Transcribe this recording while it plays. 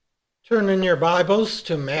Turn in your Bibles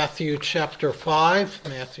to Matthew chapter 5.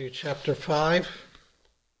 Matthew chapter 5.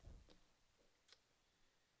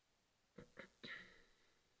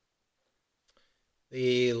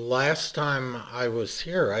 The last time I was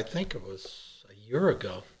here, I think it was a year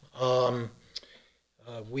ago,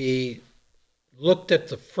 we looked at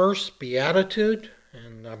the first beatitude,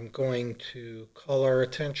 and I'm going to call our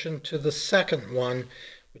attention to the second one,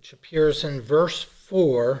 which appears in verse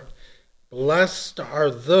 4. Blessed are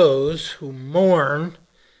those who mourn,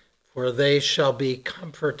 for they shall be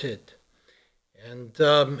comforted. And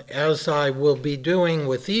as I will be doing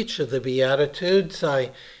with each of the Beatitudes,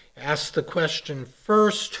 I ask the question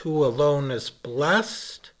first, who alone is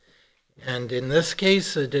blessed? And in this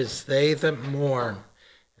case, it is they that mourn.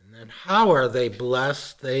 And then how are they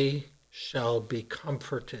blessed? They shall be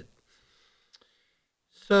comforted.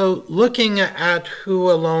 So looking at who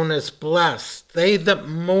alone is blessed, they that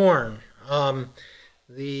mourn.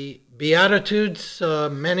 The Beatitudes,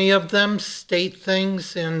 many of them state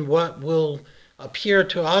things in what will appear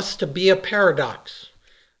to us to be a paradox.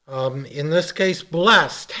 In this case,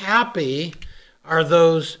 blessed, happy are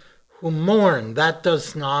those who mourn. That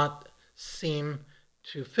does not seem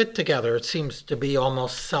to fit together. It seems to be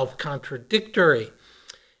almost self-contradictory,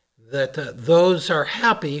 that those are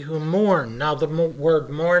happy who mourn. Now, the word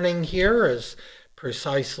mourning here is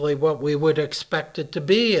precisely what we would expect it to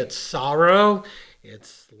be. It's sorrow,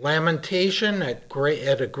 it's lamentation at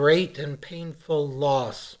a great and painful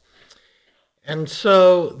loss. And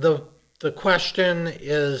so the question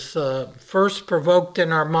is first provoked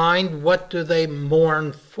in our mind, what do they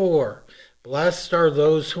mourn for? Blessed are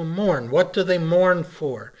those who mourn. What do they mourn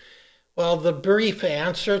for? Well, the brief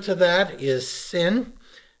answer to that is sin.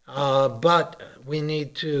 But we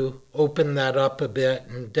need to open that up a bit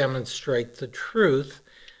and demonstrate the truth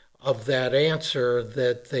of that answer,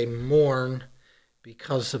 that they mourn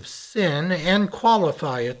because of sin, and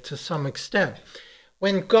qualify it to some extent.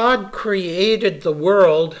 When God created the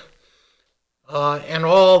world and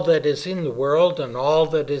all that is in the world and all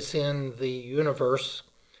that is in the universe,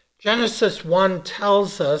 Genesis 1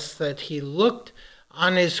 tells us that he looked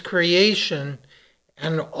on his creation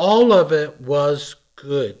and all of it was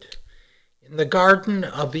good. In the Garden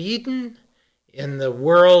of Eden, in the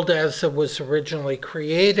world as it was originally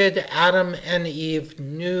created, Adam and Eve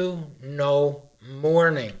knew no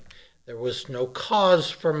mourning. There was no cause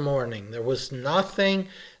for mourning. There was nothing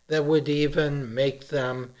that would even make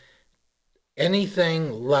them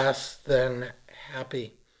anything less than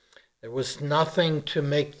happy. There was nothing to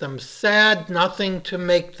make them sad, nothing to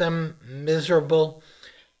make them miserable.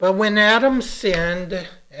 But when Adam sinned,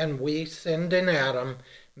 and we sinned in Adam,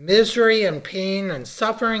 misery and pain and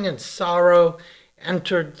suffering and sorrow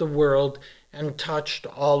entered the world and touched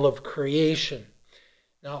all of creation.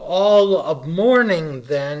 Now, all of mourning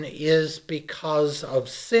then is because of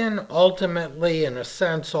sin. Ultimately, in a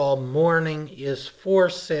sense, all mourning is for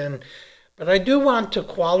sin. But I do want to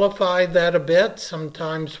qualify that a bit.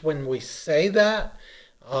 Sometimes when we say that,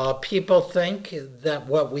 people think that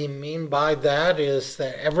what we mean by that is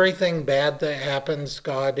that everything bad that happens,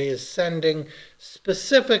 God is sending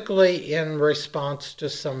specifically in response to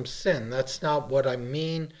some sin. That's not what I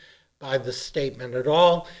mean by the statement at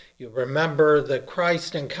all. You remember that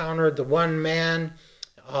Christ encountered the one man,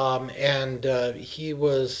 and he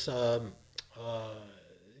was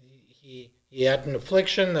he had an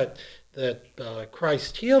affliction that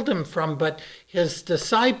Christ healed him from, but his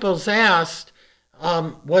disciples asked,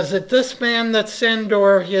 was it this man that sinned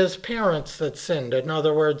or his parents that sinned? In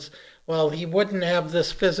other words, well, he wouldn't have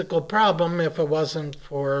this physical problem if it wasn't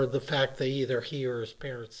for the fact that either he or his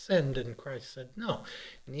parents sinned. And Christ said, no,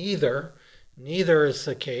 neither is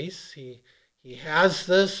the case. He has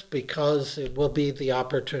this because it will be the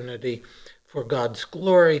opportunity for God's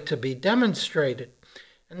glory to be demonstrated.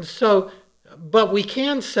 And so, but we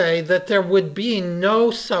can say that there would be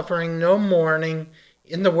no suffering, no mourning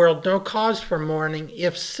in the world, no cause for mourning,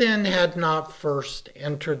 if sin had not first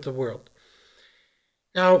entered the world.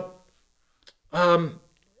 Now,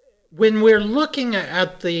 when we're looking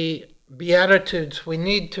at the Beatitudes, we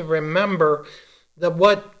need to remember that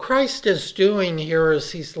what Christ is doing here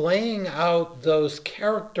is he's laying out those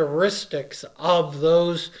characteristics of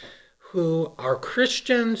those who are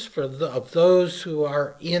Christians, of those who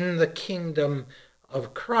are in the kingdom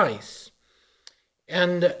of Christ.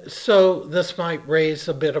 And so this might raise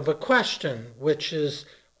a bit of a question, which is,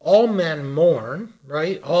 all men mourn,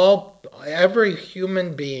 right? Every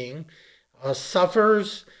human being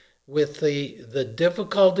suffers with the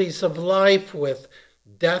difficulties of life, with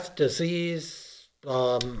death, disease,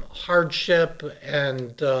 hardship,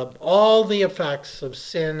 and all the effects of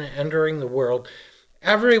sin entering the world.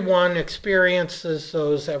 everyone experiences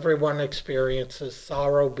those, everyone experiences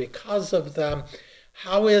sorrow because of them.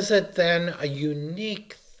 How is it then a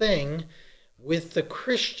unique thing with the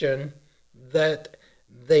Christian that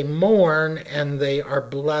they mourn and they are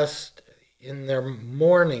blessed in their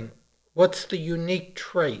mourning? What's the unique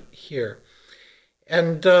trait here?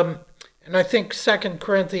 And I think 2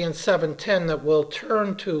 Corinthians 7:10 that we'll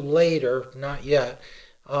turn to later, not yet,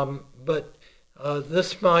 but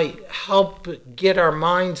this might help get our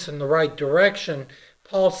minds in the right direction.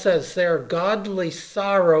 Paul says there, godly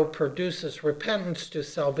sorrow produces repentance to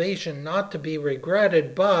salvation, not to be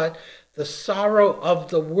regretted, but the sorrow of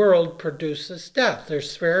the world produces death.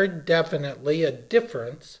 There's very definitely a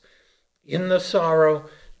difference in the sorrow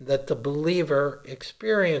that the believer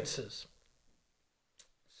experiences.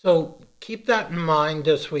 So keep that in mind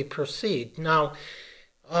as we proceed. Now,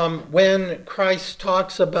 when Christ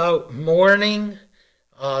talks about mourning,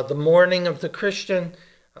 the mourning of the Christian,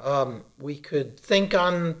 we could think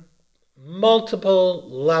on multiple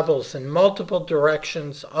levels and multiple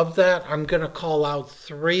directions of that. I'm going to call out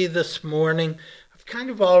 3 this morning. I've kind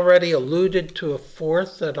of already alluded to a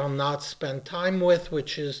 4th that I'll not spend time with,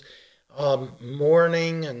 which is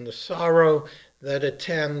mourning and the sorrow that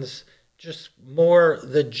attends just more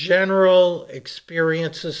the general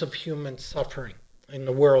experiences of human suffering in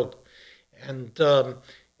the world. And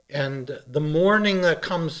the mourning that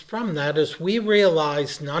comes from that is we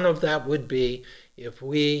realize none of that would be if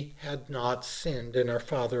we had not sinned in our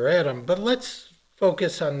father Adam. But let's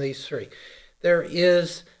focus on these 3. There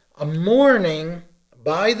is a mourning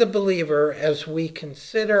by the believer as we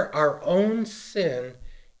consider our own sin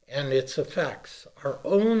and its effects. Our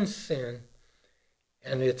own sin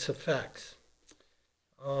and its effects.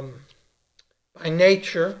 By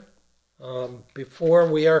nature, before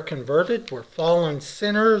we are converted, we're fallen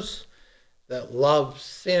sinners that love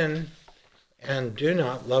sin and do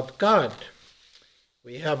not love God.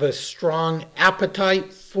 We have a strong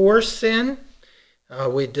appetite for sin.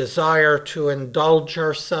 We desire to indulge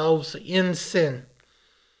ourselves in sin.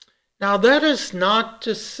 Now, that is not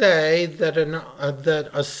to say that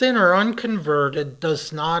a sinner unconverted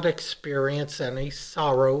does not experience any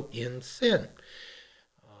sorrow in sin.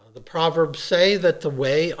 The Proverbs say that the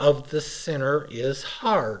way of the sinner is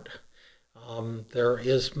hard. There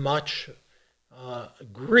is much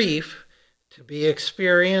grief to be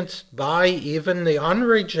experienced by even the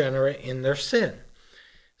unregenerate in their sin.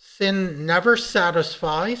 Sin never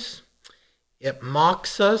satisfies, it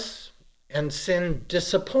mocks us, and sin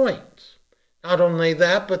disappoints. Not only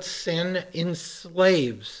that, but sin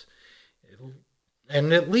enslaves.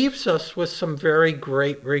 And it leaves us with some very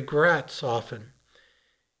great regrets often.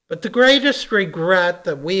 But the greatest regret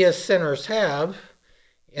that we as sinners have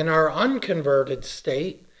in our unconverted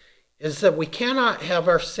state is that we cannot have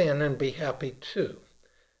our sin and be happy too.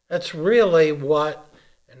 That's really what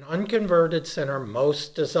an unconverted sinner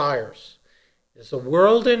most desires, is a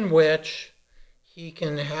world in which he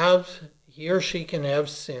or she can have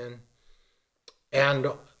sin and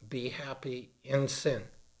be happy in sin.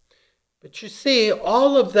 But you see,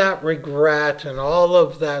 all of that regret and all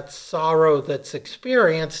of that sorrow that's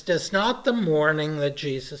experienced is not the mourning that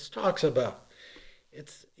Jesus talks about.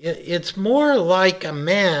 It's more like a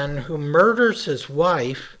man who murders his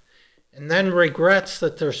wife and then regrets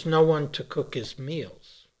that there's no one to cook his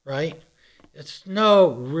meals, right? It's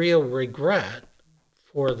no real regret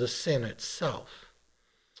for the sin itself.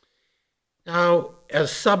 Now,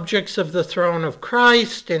 as subjects of the throne of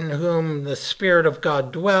Christ, in whom the Spirit of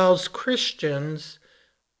God dwells, Christians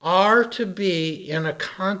are to be in a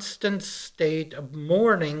constant state of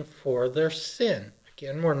mourning for their sin.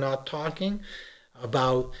 Again, we're not talking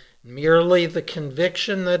about merely the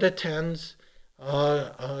conviction that attends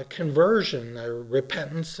conversion,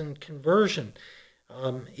 repentance and conversion.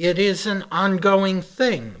 It is an ongoing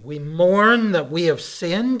thing. We mourn that we have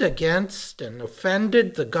sinned against and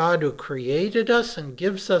offended the God who created us and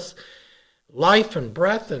gives us life and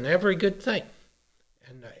breath and every good thing.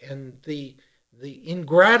 And the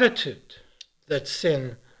ingratitude that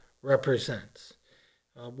sin represents.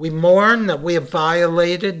 We mourn that we have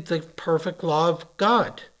violated the perfect law of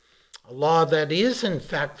God, a law that is in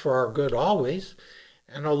fact for our good always,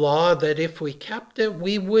 and a law that if we kept it,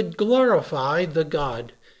 we would glorify the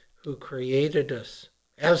God who created us,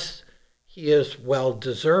 as he is well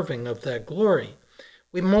deserving of that glory.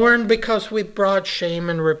 We mourn because we brought shame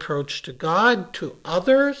and reproach to God, to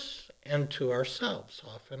others, and to ourselves.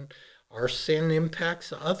 Often our sin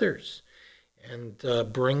impacts others and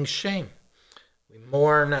brings shame. We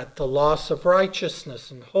mourn at the loss of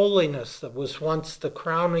righteousness and holiness that was once the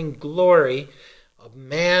crowning glory of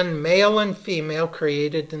man, male and female,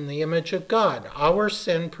 created in the image of God. Our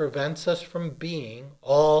sin prevents us from being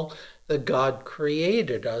all that God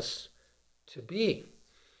created us to be.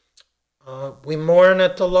 We mourn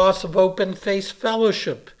at the loss of open-faced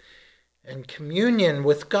fellowship and communion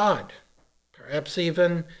with God, perhaps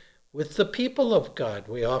even with the people of God.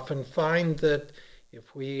 We often find that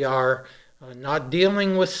if we are not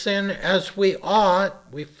dealing with sin as we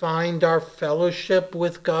ought, we find our fellowship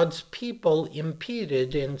with God's people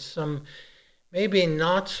impeded in some maybe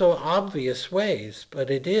not so obvious ways, but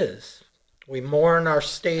it is. We mourn our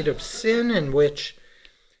state of sin in which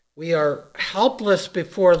we are helpless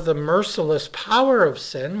before the merciless power of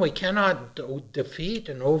sin. We cannot defeat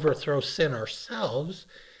and overthrow sin ourselves.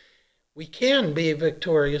 We can be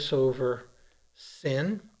victorious over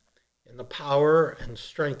sin in the power and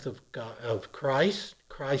strength of God, of Christ.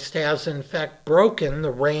 Christ has in fact broken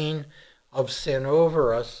the reign of sin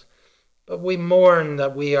over us, but we mourn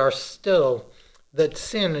that that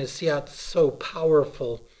sin is yet so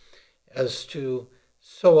powerful as to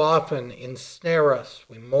so often ensnare us.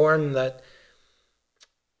 We mourn that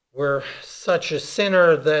we're such a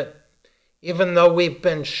sinner that even though we've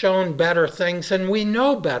been shown better things and we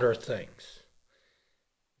know better things,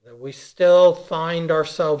 that we still find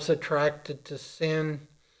ourselves attracted to sin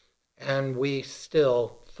and we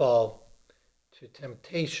still fall to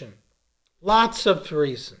temptation. Lots of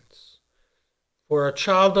reasons for a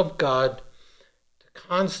child of God to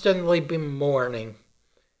constantly be mourning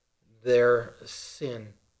their sin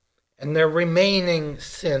and their remaining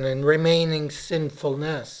sin and remaining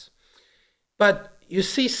sinfulness. But you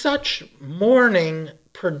see, such mourning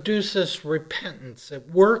produces repentance. It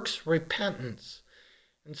works repentance.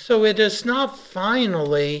 And so it is not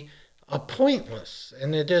finally pointless,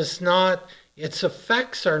 and its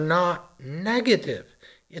effects are not negative.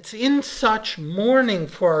 It's in such mourning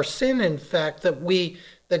for our sin, in fact,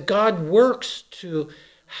 that God works to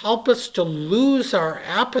help us to lose our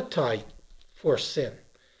appetite for sin.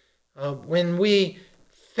 When we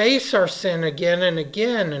face our sin again and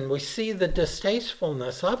again and we see the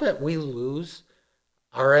distastefulness of it, we lose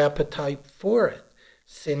our appetite for it.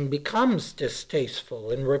 Sin becomes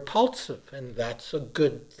distasteful and repulsive, and that's a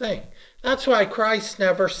good thing. That's why Christ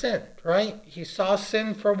never sinned, right? He saw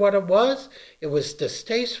sin for what it was. It was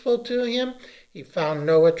distasteful to him. He found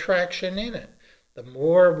no attraction in it. The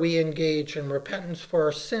more we engage in repentance for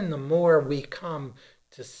our sin, the more we come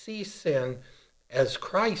to see sin as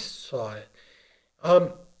Christ saw it.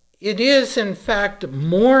 It is, in fact,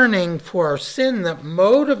 mourning for our sin that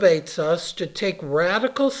motivates us to take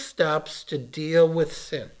radical steps to deal with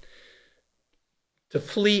sin, to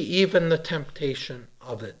flee even the temptation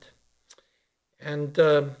of it. And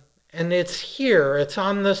it's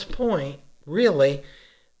on this point, really,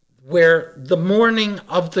 where the mourning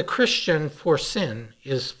of the Christian for sin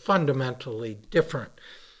is fundamentally different.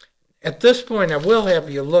 At this point, I will have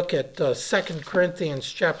you look at 2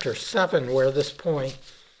 Corinthians chapter 7, where this point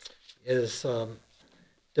is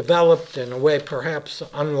developed in a way perhaps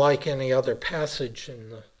unlike any other passage in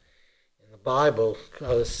the Bible.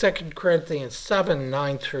 2 Corinthians 7,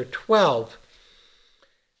 9 through 12.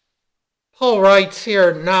 Paul writes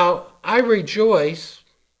here, "Now I rejoice,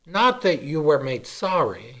 not that you were made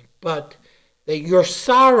sorry, but that your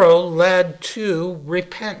sorrow led to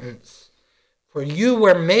repentance. For you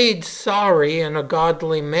were made sorry in a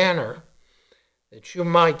godly manner, that you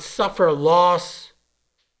might suffer loss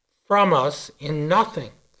from us in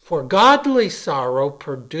nothing. For godly sorrow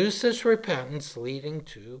produces repentance, leading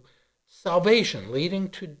to salvation, leading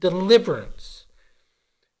to deliverance,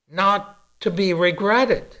 not to be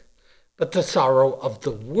regretted. But the sorrow of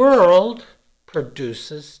the world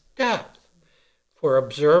produces death. For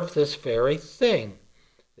observe this very thing,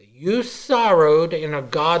 that you sorrowed in a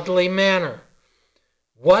godly manner.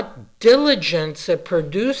 What diligence it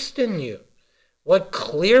produced in you, what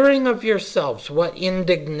clearing of yourselves, what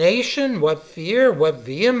indignation, what fear, what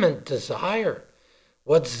vehement desire,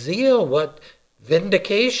 what zeal, what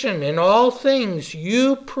vindication. In all things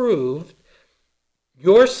you proved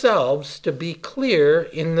yourselves to be clear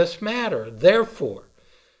in this matter. Therefore,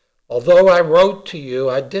 although I wrote to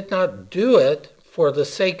you, I did not do it for the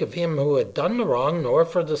sake of him who had done the wrong, nor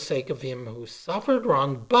for the sake of him who suffered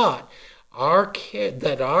wrong, but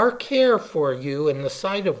that our care for you in the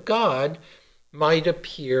sight of God might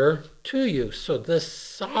appear to you." So this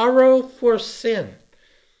sorrow for sin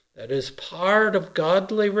that is part of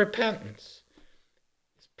godly repentance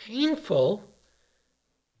is painful,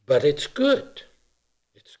 but it's good.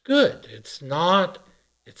 It's good. It's not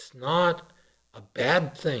a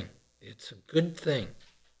bad thing. It's a good thing.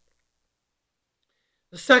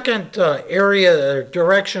 The second area or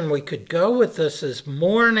direction we could go with this is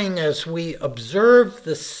mourning as we observe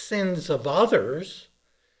the sins of others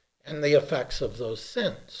and the effects of those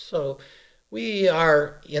sins. So we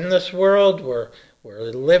are in this world, we're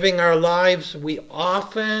living our lives, we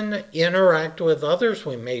often interact with others.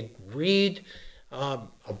 We may read of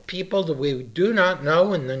people that we do not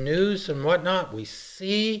know in the news and whatnot. We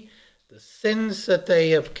see the sins that they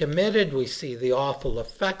have committed. We see the awful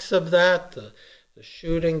effects of that, the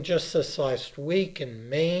shooting just this last week in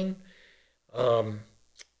Maine. And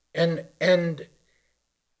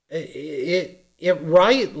it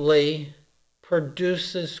rightly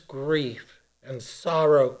produces grief and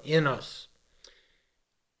sorrow in us.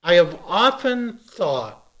 I have often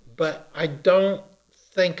thought, but I don't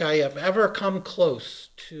think I have ever come close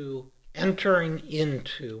to entering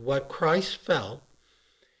into what Christ felt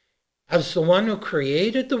as the one who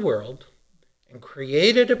created the world and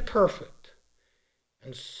created it perfect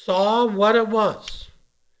and saw what it was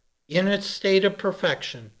in its state of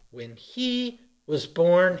perfection when he was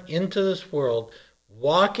born into this world,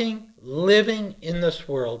 walking, living in this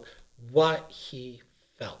world, what he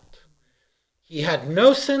felt. He had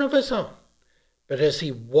no sin of his own, but as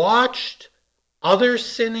he watched others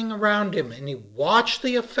sinning around him and he watched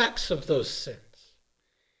the effects of those sins,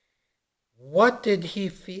 what did he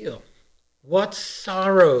feel? What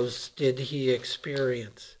sorrows did he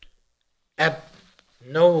experience at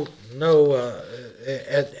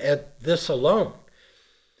this alone?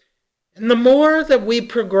 And the more that we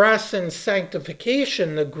progress in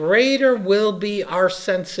sanctification, the greater will be our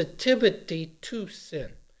sensitivity to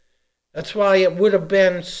sin. That's why it would have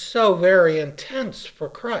been so very intense for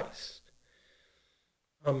Christ.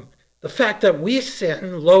 The fact that we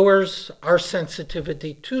sin lowers our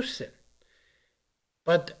sensitivity to sin.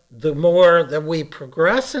 But the more that we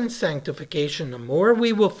progress in sanctification, the more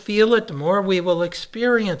we will feel it, the more we will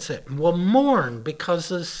experience it, and we'll mourn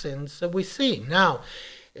because of the sins that we see. Now,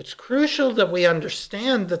 it's crucial that we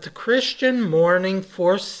understand that the Christian mourning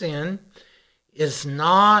for sin is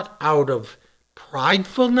not out of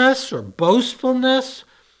pridefulness or boastfulness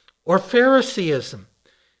or Phariseeism.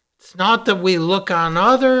 It's not that we look on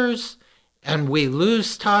others and we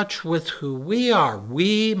lose touch with who we are.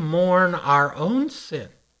 We mourn our own sin.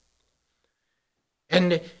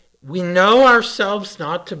 And we know ourselves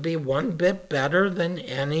not to be one bit better than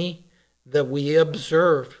any that we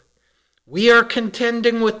observe. We are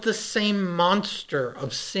contending with the same monster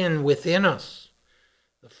of sin within us.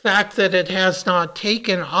 The fact that it has not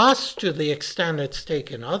taken us to the extent it's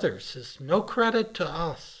taken others is no credit to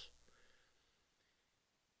us.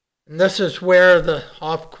 And this is where the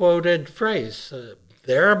oft-quoted phrase,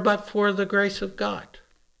 there but for the grace of God,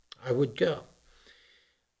 I would go.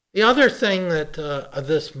 The other thing that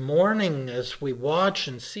this mourning, as we watch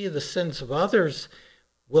and see the sins of others,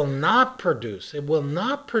 will not produce. It will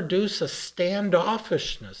not produce a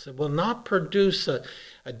standoffishness. It will not produce a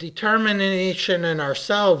determination in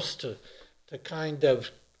ourselves to kind of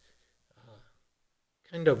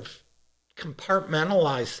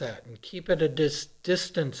compartmentalize that and keep it a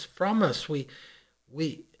distance from us. We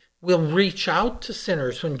will reach out to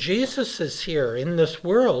sinners. When Jesus is here in this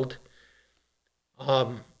world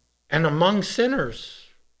and among sinners,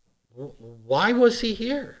 why was he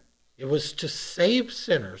here? It was to save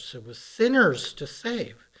sinners. It was sinners to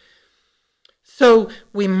save. So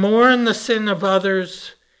we mourn the sin of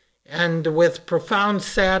others, and with profound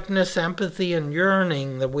sadness, empathy, and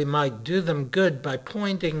yearning that we might do them good by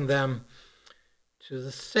pointing them to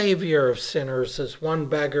the Savior of sinners, as one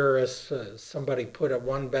beggar, as somebody put it,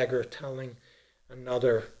 one beggar telling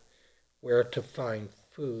another where to find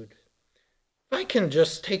food. If I can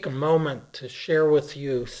just take a moment to share with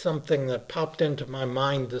you something that popped into my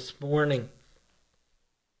mind this morning.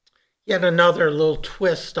 Yet another little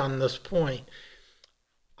twist on this point.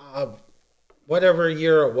 Whatever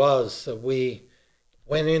year it was that we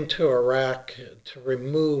went into Iraq to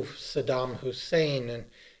remove Saddam Hussein, and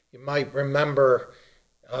you might remember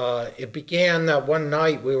it began that one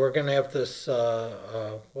night we were going to have this,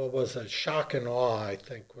 shock and awe, I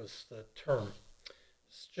think was the term.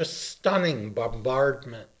 It's just stunning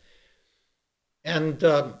bombardment. And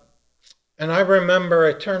I remember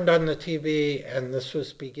I turned on the TV and this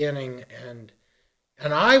was beginning, and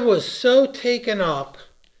I was so taken up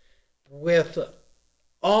with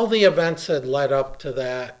all the events that led up to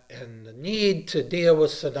that and the need to deal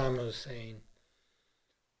with Saddam Hussein.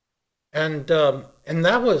 And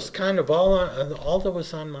that was kind of all that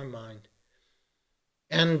was on my mind.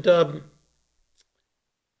 And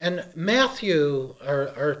Matthew,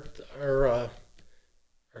 our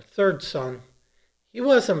third son, he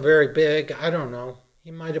wasn't very big. I don't know.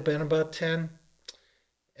 He might have been about 10.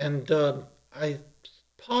 And I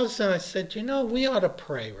paused and I said, we ought to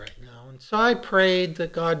pray right now. And so I prayed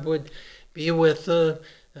that God would be with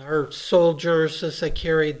our soldiers as they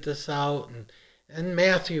carried this out. And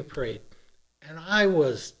Matthew prayed. And I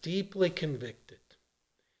was deeply convicted.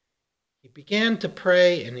 He began to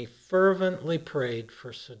pray, and he fervently prayed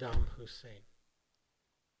for Saddam Hussein.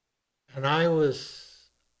 And I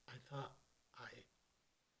thought,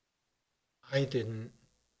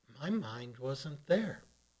 my mind wasn't there.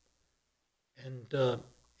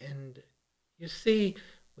 And you see,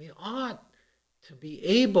 we ought to be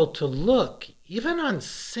able to look even on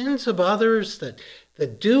sins of others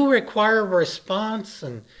that do require a response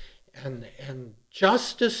and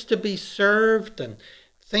justice to be served and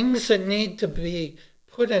things that need to be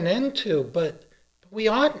put an end to, but we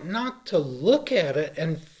ought not to look at it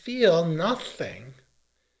and feel nothing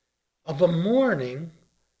of a mourning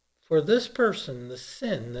for this person, the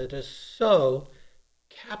sin that has so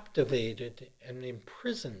captivated and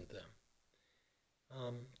imprisoned them.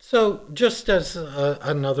 So just as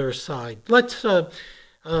another aside, let's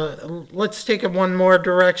take it one more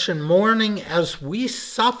direction. Mourning as we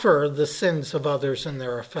suffer the sins of others and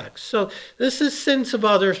their effects. So this is sins of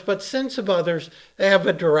others, but sins of others, they have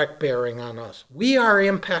a direct bearing on us. We are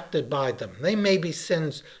impacted by them. They may be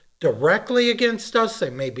sins directly against us. They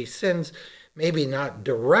may be sins maybe not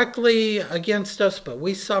directly against us, but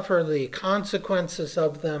we suffer the consequences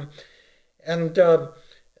of them. And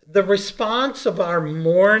the response of our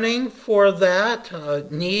mourning for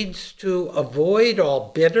that needs to avoid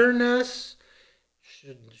all bitterness,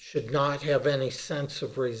 should not have any sense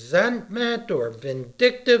of resentment or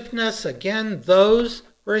vindictiveness. Again, those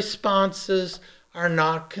responses are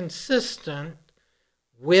not consistent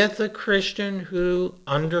with a Christian who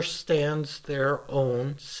understands their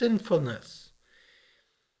own sinfulness.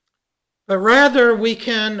 But rather, we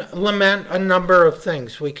can lament a number of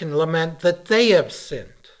things. We can lament that they have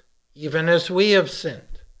sinned, even as we have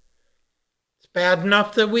sinned. It's bad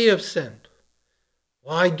enough that we have sinned.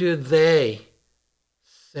 Why do they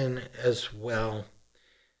sin as well?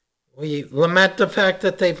 We lament the fact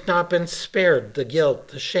that they've not been spared the guilt,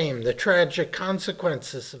 the shame, the tragic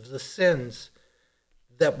consequences of the sins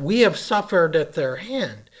that we have suffered at their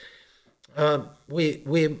hand.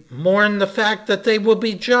 We mourn the fact that they will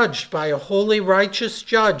be judged by a holy, righteous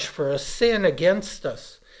judge for a sin against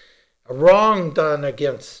us, a wrong done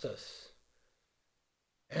against us.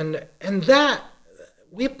 And that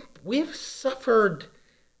we've suffered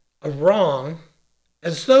a wrong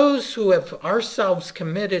as those who have ourselves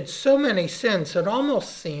committed so many sins, it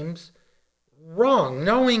almost seems wrong.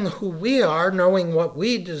 Knowing who we are, knowing what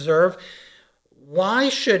we deserve, why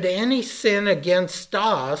should any sin against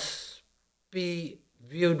us be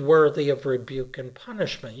viewed worthy of rebuke and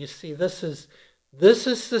punishment? You see, this is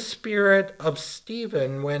the spirit of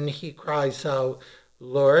Stephen when he cries out,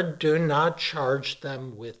 Lord, do not charge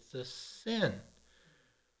them with this sin.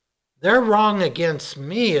 Their wrong against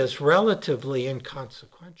me is relatively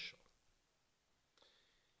inconsequential.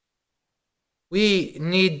 We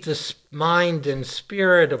need the mind and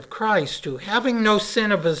spirit of Christ, who, having no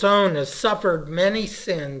sin of his own, has suffered many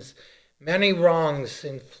sins, many wrongs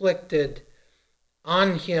inflicted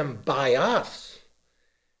on him by us.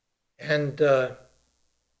 And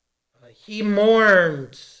he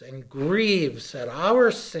mourns and grieves at our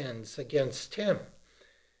sins against him.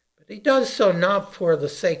 But he does so not for the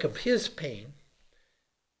sake of his pain,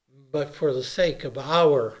 but for the sake of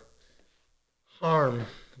our harm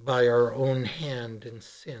by our own hand and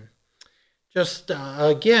sin. Just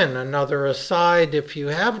again, another aside, if you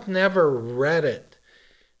have never read it,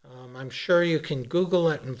 I'm sure you can Google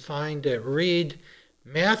it and find it. Read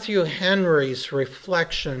Matthew Henry's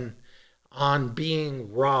reflection on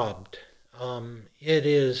being robbed. It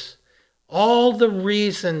is all the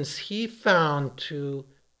reasons he found to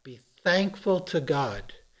be thankful to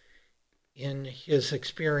God in his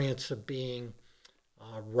experience of being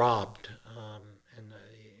robbed.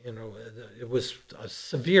 It was a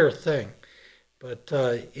severe thing, but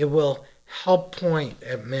it will help point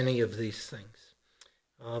at many of these things.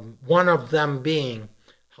 One of them being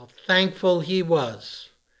how thankful he was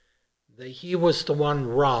that he was the one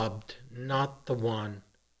robbed, not the one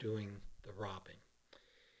doing the robbing.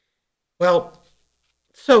 Well,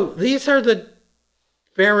 so these are the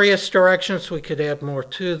various directions, we could add more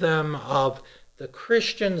to them, of the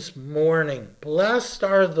Christian's mourning. Blessed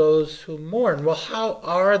are those who mourn. Well, how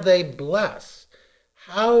are they blessed?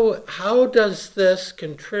 How does this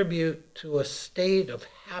contribute to a state of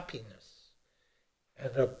happiness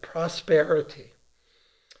and of prosperity?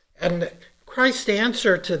 And Christ's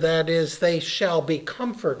answer to that is they shall be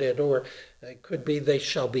comforted, or it could be they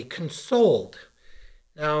shall be consoled.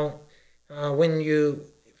 Now,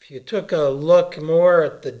 if you took a look more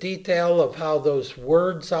at the detail of how those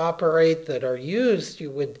words operate that are used,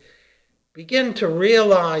 you would begin to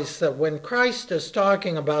realize that when Christ is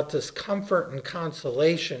talking about this comfort and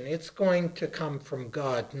consolation, it's going to come from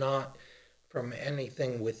God, not from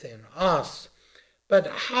anything within us. But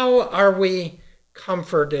how are we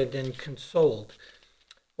comforted and consoled?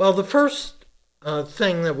 Well, the first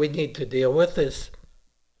thing that we need to deal with is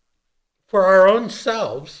for our own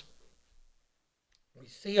selves. We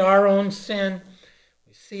see our own sin,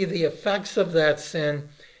 we see the effects of that sin,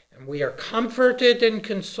 and we are comforted and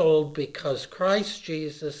consoled because Christ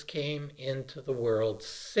Jesus came into the world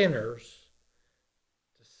sinners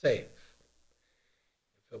to save.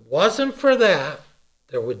 If it wasn't for that,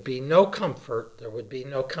 there would be no comfort, there would be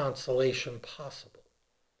no consolation possible.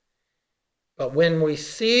 But when we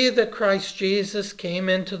see that Christ Jesus came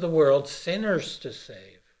into the world sinners to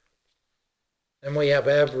save, then we have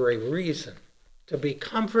every reason to be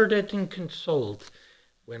comforted and consoled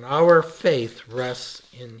when our faith rests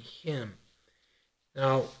in him.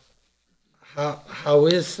 Now, how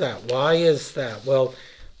is that? Why is that? Well,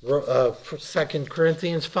 2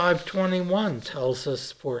 Corinthians 5:21 tells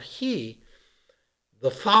us, for he,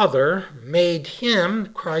 the Father, made him,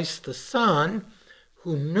 Christ the Son,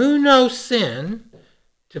 who knew no sin,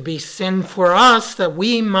 to be sin for us, that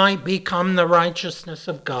we might become the righteousness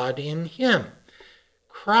of God in him.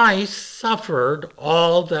 Christ suffered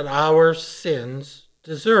all that our sins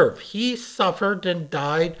deserve. He suffered and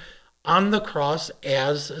died on the cross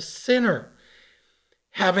as a sinner,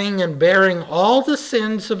 having and bearing all the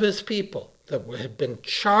sins of his people that had been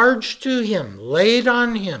charged to him, laid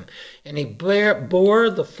on him, and he bore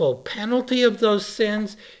the full penalty of those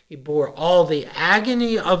sins. He bore all the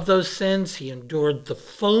agony of those sins. He endured the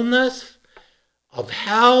fullness of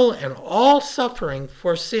hell and all suffering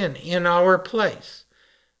for sin in our place.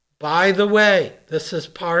 By the way, this is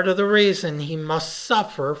part of the reason he must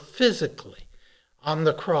suffer physically on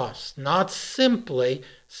the cross, not simply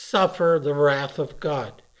suffer the wrath of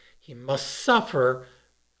God. He must suffer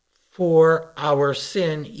for our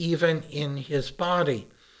sin, even in his body.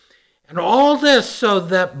 And all this so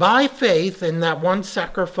that by faith in that one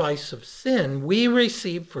sacrifice of sin, we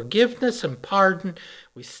receive forgiveness and pardon.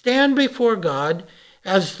 We stand before God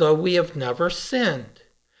as though we have never sinned.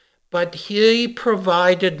 But he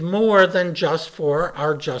provided more than just for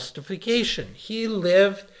our justification. He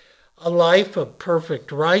lived a life of perfect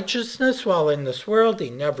righteousness while in this world. He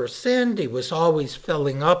never sinned. He was always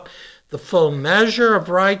filling up the full measure of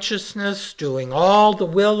righteousness, doing all the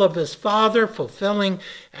will of his Father, fulfilling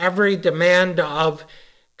every demand of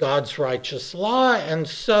God's righteous law. And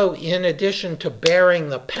so, in addition to bearing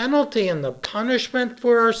the penalty and the punishment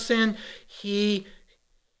for our sin, he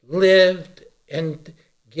lived and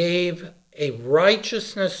gave a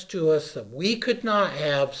righteousness to us that we could not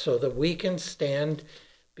have, so that we can stand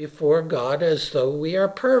before God as though we are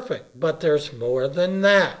perfect. But there's more than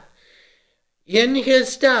that. In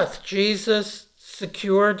his death, Jesus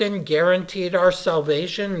secured and guaranteed our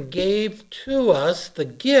salvation and gave to us the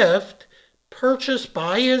gift, purchased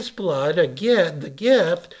by his blood, the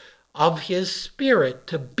gift of his Spirit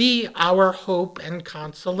to be our hope and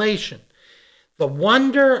consolation. The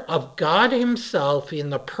wonder of God himself in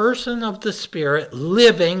the person of the Spirit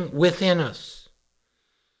living within us.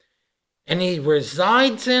 And he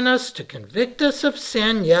resides in us to convict us of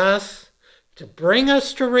sin, yes, to bring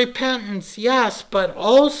us to repentance, yes, but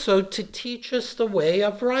also to teach us the way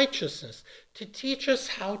of righteousness, to teach us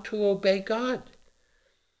how to obey God.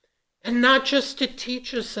 And not just to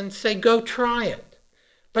teach us and say, go try it,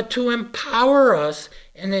 but to empower us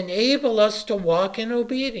and enable us to walk in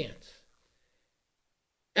obedience.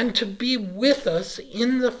 And to be with us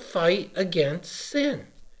in the fight against sin.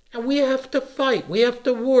 And we have to fight, we have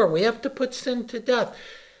to war, we have to put sin to death.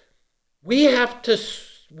 We have to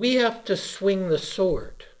swing the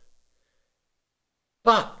sword.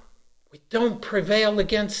 But we don't prevail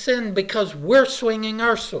against sin because we're swinging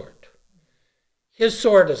our sword. His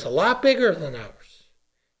sword is a lot bigger than ours.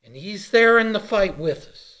 And he's there in the fight with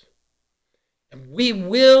us. And we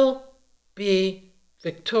will be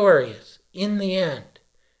victorious in the end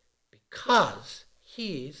because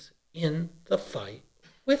he's in the fight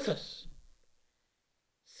with us.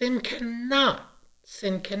 Sin cannot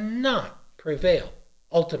prevail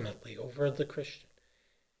ultimately over the Christian.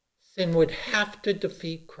 Sin would have to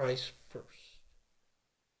defeat Christ first.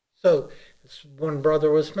 So, as one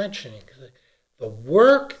brother was mentioning, the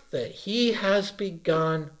work that he has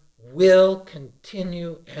begun will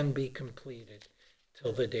continue and be completed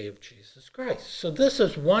till the day of Jesus Christ. So this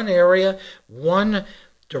is one area, one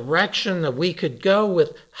direction that we could go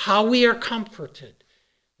with how we are comforted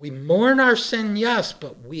We mourn our sin, yes,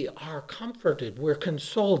 but we are comforted. We're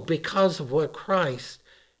consoled because of what Christ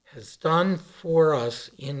has done for us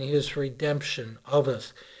in his redemption of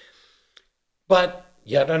us. But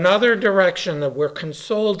yet another direction that we're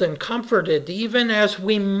consoled and comforted even as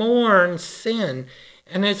we mourn sin,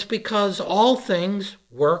 and it's because all things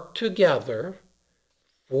work together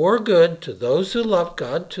for good to those who love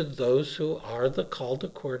God, to those who are the called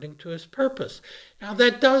according to his purpose. Now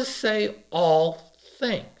that does say all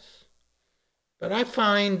things, but I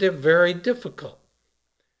find it very difficult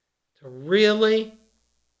to really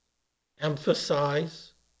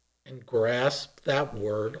emphasize and grasp that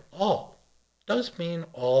word all. It does mean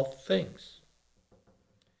all things.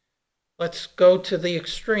 Let's go to the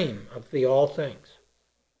extreme of the all things.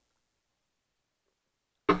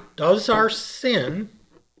 Does our sin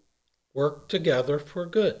work together for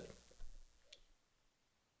good?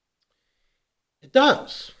 It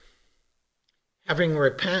does. Having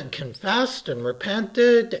confessed and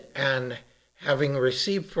repented and having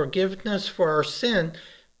received forgiveness for our sin,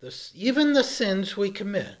 even the sins we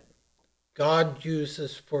commit, God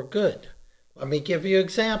uses for good. Let me give you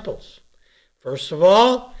examples. First of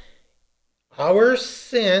all, our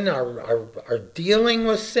sin, our dealing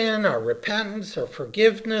with sin, our repentance, our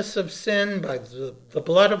forgiveness of sin by the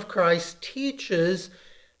blood of Christ teaches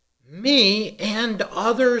me and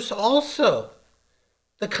others also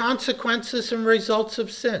the consequences and results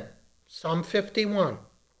of sin. Psalm 51,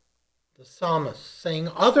 the psalmist saying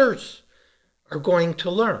others are going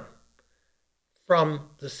to learn from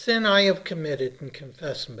the sin I have committed and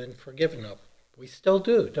confessed and been forgiven of. We still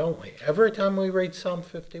do, don't we? Every time we read Psalm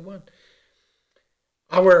 51.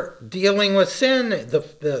 Our dealing with sin,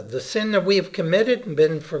 the sin that we have committed and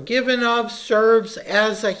been forgiven of, serves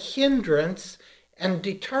as a hindrance and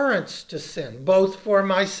deterrence to sin, both for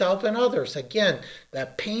myself and others. Again,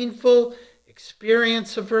 that painful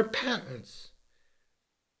experience of repentance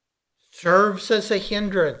serves as a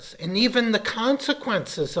hindrance, and even the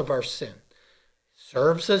consequences of our sin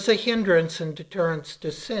serves as a hindrance and deterrence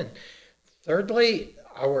to sin. Thirdly,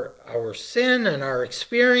 our sin and our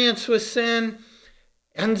experience with sin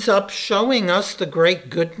ends up showing us the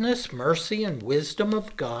great goodness, mercy, and wisdom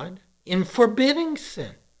of God in forbidding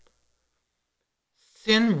sin.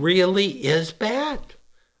 Sin really is bad.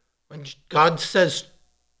 When God says,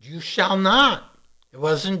 you shall not, it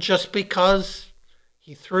wasn't just because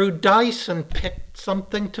he threw dice and picked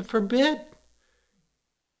something to forbid.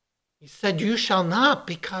 He said, you shall not,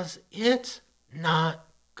 because it's not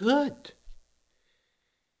good.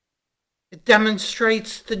 It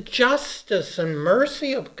demonstrates the justice and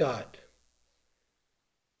mercy of God.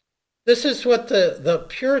 This is what the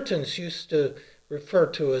Puritans used to refer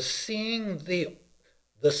to as seeing the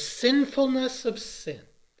sinfulness of sin,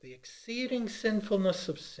 the exceeding sinfulness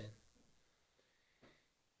of sin.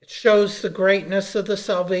 It shows the greatness of the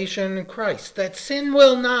salvation in Christ, that sin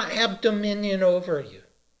will not have dominion over you.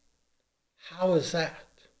 How is that?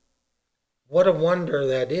 What a wonder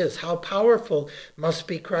that is. How powerful must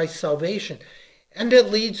be Christ's salvation. And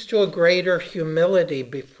it leads to a greater humility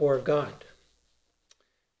before God.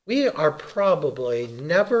 We are probably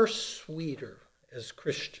never sweeter as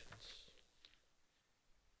Christians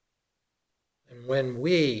than when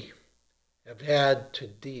we have had to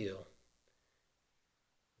deal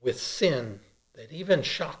with sin that even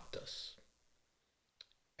shocked us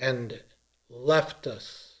and left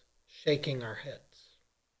us shaking our heads.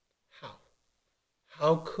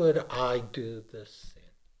 How could I do this sin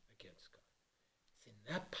against God? It's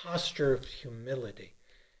in that posture of humility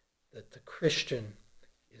that the Christian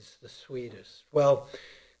is the sweetest. Well,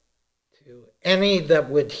 to any that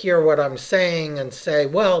would hear what I'm saying and say,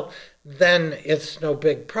 well, then it's no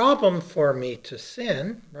big problem for me to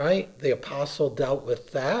sin, right? The apostle dealt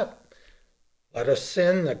with that. Let us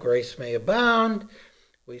sin that grace may abound.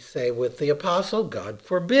 We say with the apostle, God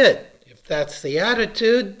forbid. If that's the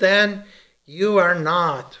attitude, then you are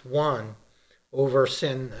not one over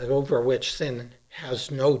sin, over which sin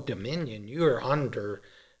has no dominion. You are under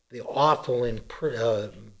the awful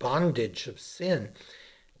bondage of sin.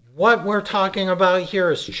 What we're talking about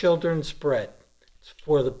here is children's bread. It's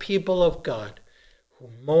for the people of God who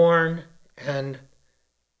mourn and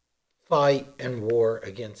fight and war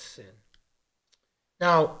against sin.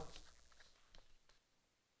 Now,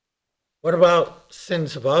 what about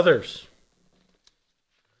sins of others?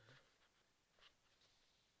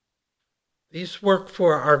 These work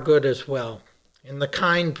for our good as well. In the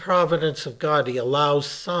kind providence of God, he allows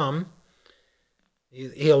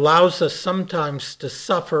us sometimes to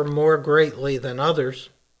suffer more greatly than others.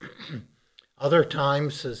 Other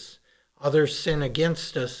times, as others sin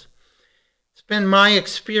against us, it's been my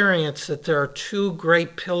experience that there are two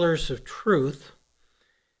great pillars of truth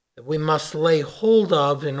that we must lay hold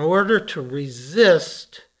of in order to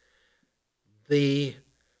resist the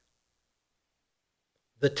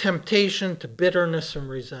temptation to bitterness and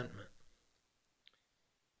resentment.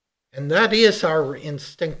 And that is our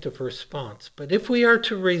instinctive response. But if we are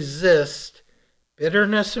to resist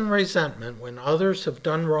bitterness and resentment when others have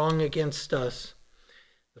done wrong against us,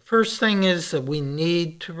 the first thing is that we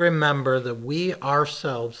need to remember that we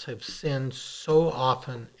ourselves have sinned so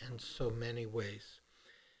often in so many ways.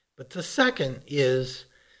 But the second is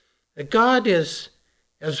that God is,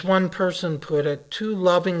 as one person put it, too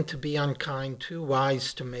loving to be unkind, too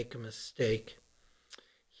wise to make a mistake.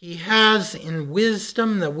 He has, in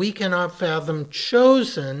wisdom that we cannot fathom,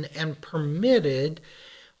 chosen and permitted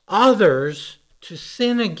others to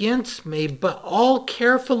sin against me, but all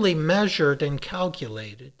carefully measured and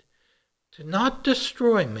calculated, to not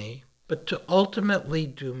destroy me, but to ultimately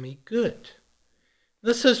do me good.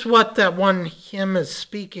 This is what that one hymn is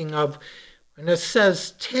speaking of when it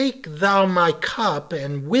says, "Take thou my cup,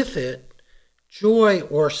 and with it joy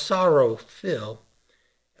or sorrow fill,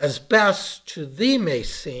 as best to thee may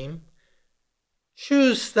seem.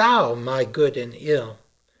 Choose thou my good and ill.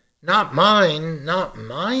 Not mine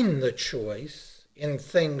the choice, in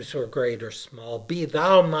things or great or small. Be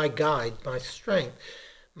thou my guide, my strength,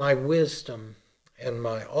 my wisdom, and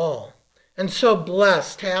my all." And so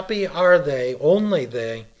blessed, happy are they, only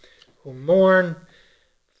they, who mourn,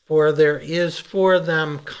 for there is for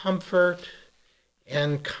them comfort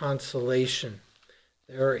and consolation.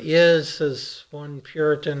 There is, as one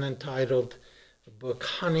Puritan entitled the book,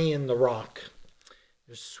 "Honey in the Rock."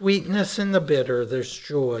 There's sweetness in the bitter, there's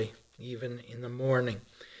joy even in the mourning.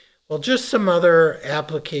 Well, just some other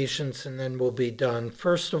applications and then we'll be done.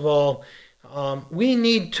 First of all, we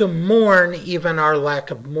need to mourn even our lack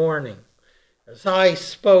of mourning. As I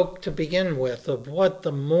spoke to begin with of what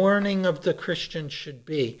the mourning of the Christian should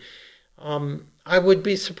be, I would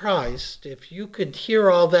be surprised if you could hear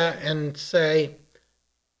all that and say,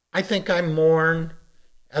 I think I mourn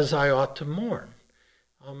as I ought to mourn.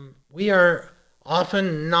 We are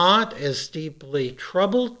often not as deeply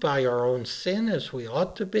troubled by our own sin as we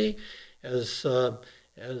ought to be. As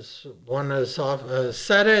one has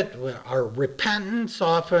said it, our repentance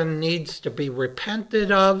often needs to be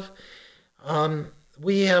repented of.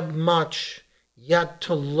 We have much yet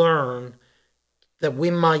to learn that we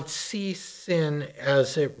might see sin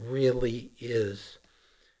as it really is.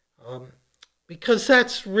 Because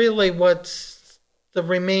that's really what the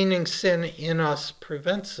remaining sin in us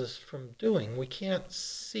prevents us from doing. We can't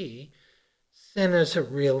see sin as it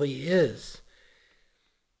really is.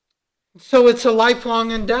 So it's a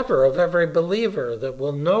lifelong endeavor of every believer that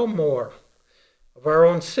will know more of our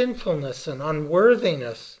own sinfulness and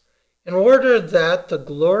unworthiness in order that the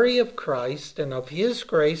glory of Christ and of his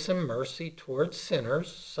grace and mercy towards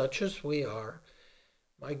sinners, such as we are,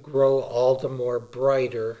 might grow all the more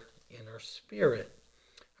brighter in our spirit.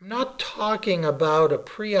 I'm not talking about a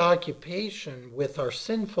preoccupation with our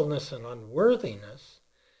sinfulness and unworthiness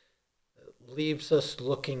that leaves us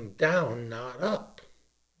looking down, not up.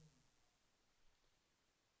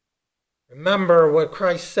 Remember what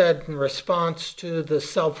Christ said in response to the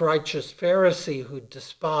self-righteous Pharisee who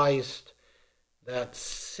despised that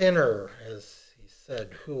sinner, as he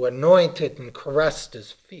said, who anointed and caressed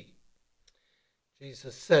his feet.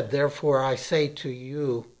 Jesus said, "Therefore I say to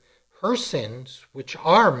you, her sins, which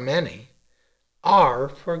are many, are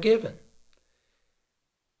forgiven.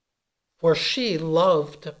 For she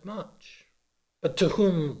loved much. But to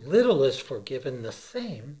whom little is forgiven, the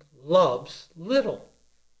same loves little."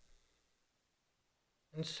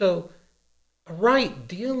 And so a right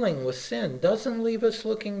dealing with sin doesn't leave us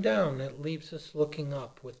looking down. It leaves us looking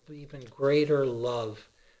up with even greater love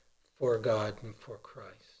for God and for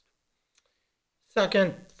Christ.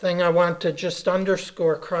 Second thing I want to just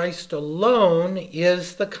underscore, Christ alone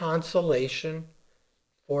is the consolation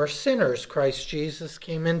for sinners. Christ Jesus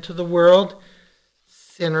came into the world,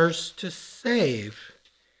 sinners to save.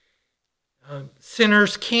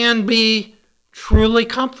 Sinners can be truly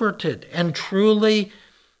comforted and truly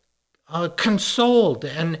consoled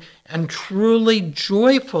and truly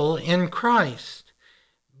joyful in Christ.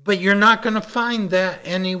 But you're not going to find that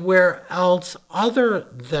anywhere else other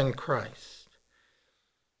than Christ.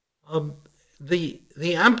 The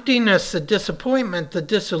emptiness, the disappointment, the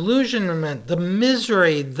disillusionment, the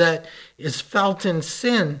misery that is felt in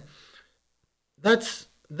sin, that's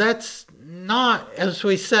not, as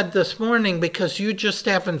we said this morning, because you just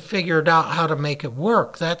haven't figured out how to make it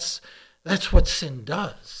work. That's what sin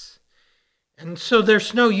does. And so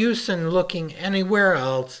there's no use in looking anywhere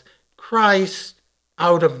else. Christ,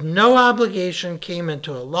 out of no obligation, came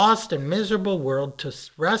into a lost and miserable world to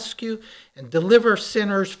rescue and deliver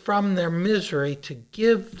sinners from their misery, to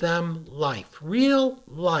give them life, real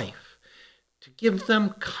life, to give them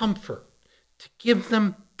comfort, to give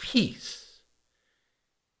them peace.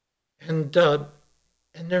 And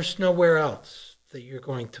there's nowhere else that you're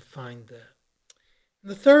going to find that.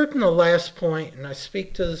 The third and the last point, and I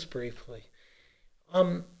speak to this briefly,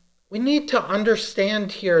 we need to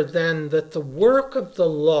understand here then that the work of the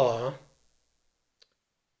law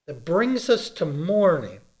that brings us to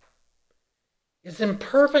mourning is in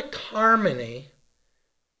perfect harmony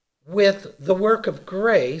with the work of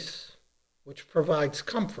grace, which provides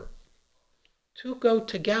comfort. Two go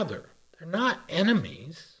together. They're not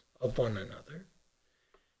enemies of one another.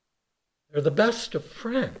 They're the best of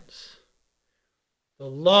friends. The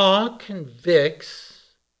law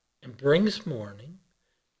convicts and brings mourning.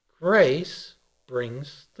 Grace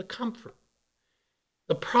brings the comfort.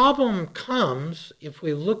 The problem comes if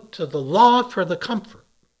we look to the law for the comfort.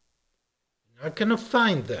 You're not going to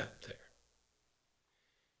find that there.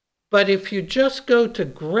 But if you just go to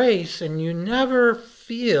grace and you never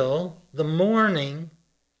feel the mourning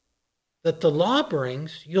that the law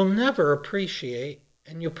brings, you'll never appreciate,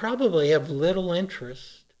 and you'll probably have little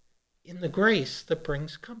interest in the grace that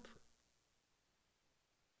brings comfort.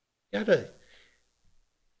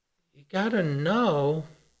 You gotta know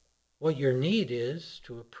what your need is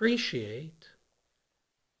to appreciate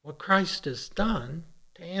what Christ has done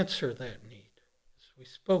to answer that need, as we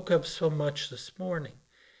spoke of so much this morning.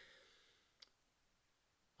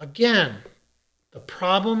 Again, the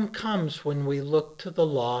problem comes when we look to the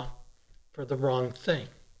law for the wrong thing.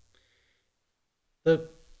 The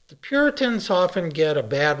Puritans often get a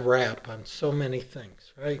bad rap on so many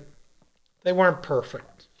things, right? They weren't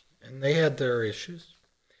perfect, and they had their issues,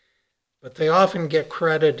 but they often get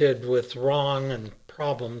credited with wrong and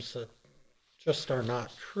problems that just are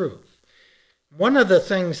not true. One of the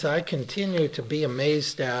things I continue to be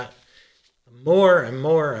amazed at, the more and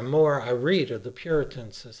more and more I read of the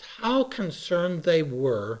Puritans, is how concerned they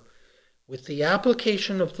were with the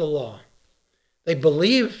application of the law. They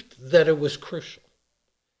believed that it was crucial,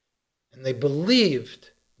 and they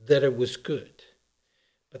believed that it was good.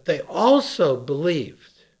 But they also believed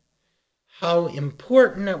how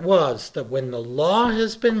important it was that when the law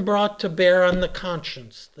has been brought to bear on the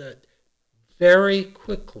conscience, that very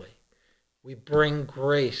quickly we bring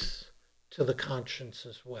grace to the conscience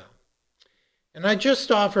as well. And I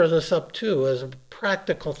just offer this up too as a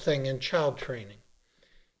practical thing in child training.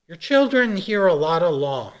 Your children hear a lot of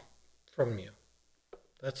law from you.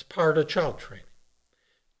 That's part of child training.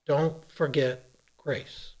 Don't forget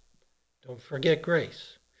grace. Don't forget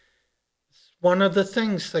grace. It's one of the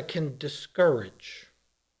things that can discourage,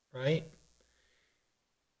 right?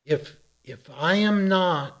 If I am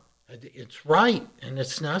not, it's right and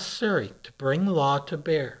it's necessary to bring law to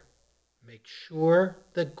bear. Make sure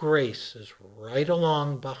that grace is right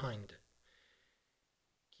along behind it.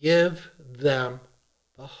 Give them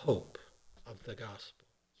the hope of the gospel.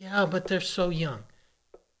 Yeah, but they're so young.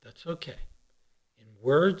 That's okay. In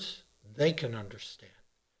words they can understand.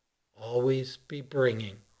 Always be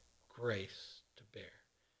bringing grace to bear.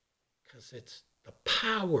 Because it's the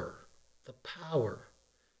power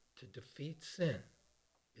to defeat sin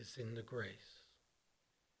is in the grace.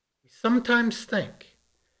 We sometimes think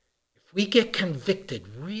if we get convicted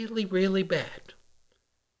really, really bad,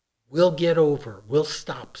 we'll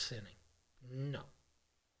stop sinning. No.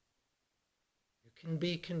 You can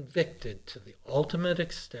be convicted to the ultimate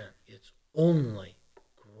extent. It's only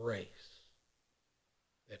grace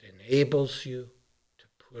that enables you to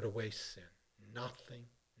put away sin. Nothing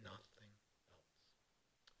else.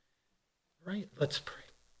 All right, let's pray.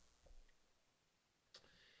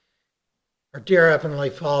 Our dear Heavenly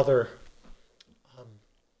Father,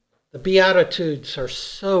 the Beatitudes are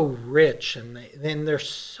so rich and they're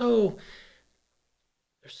so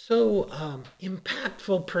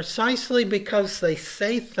impactful precisely because they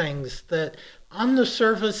say things that on the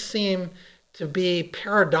surface seem to be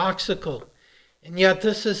paradoxical. And yet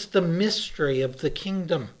this is the mystery of the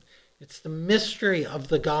kingdom. It's the mystery of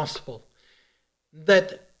the gospel.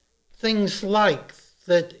 That things like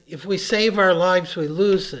that if we save our lives, we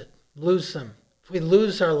lose them. If we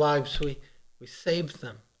lose our lives, we save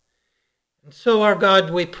them. And so, our God,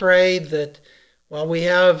 we pray that while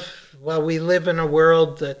we live in a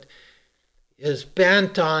world that is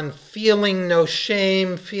bent on feeling no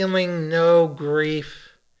shame, feeling no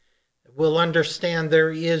grief, we'll understand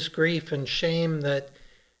there is grief and shame that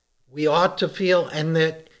we ought to feel and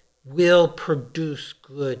that will produce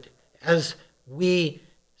good as we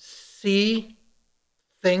see,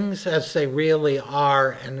 things as they really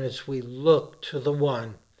are, and as we look to the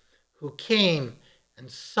one who came and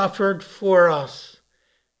suffered for us,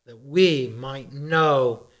 that we might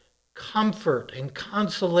know comfort and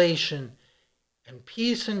consolation and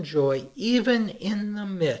peace and joy, even in the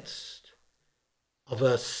midst of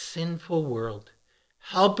a sinful world.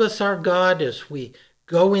 Help us, our God, as we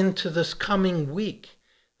go into this coming week,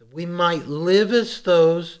 that we might live as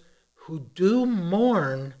those who do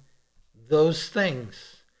mourn those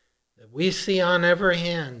things that we see on every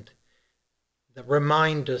hand that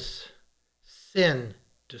remind us sin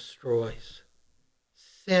destroys.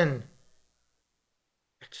 Sin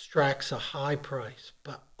extracts a high price,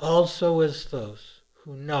 but also as those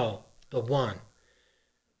who know the one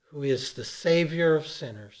who is the Savior of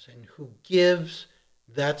sinners and who gives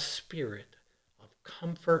that spirit of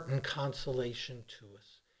comfort and consolation to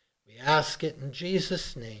us. We ask it in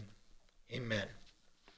Jesus' name. Amen.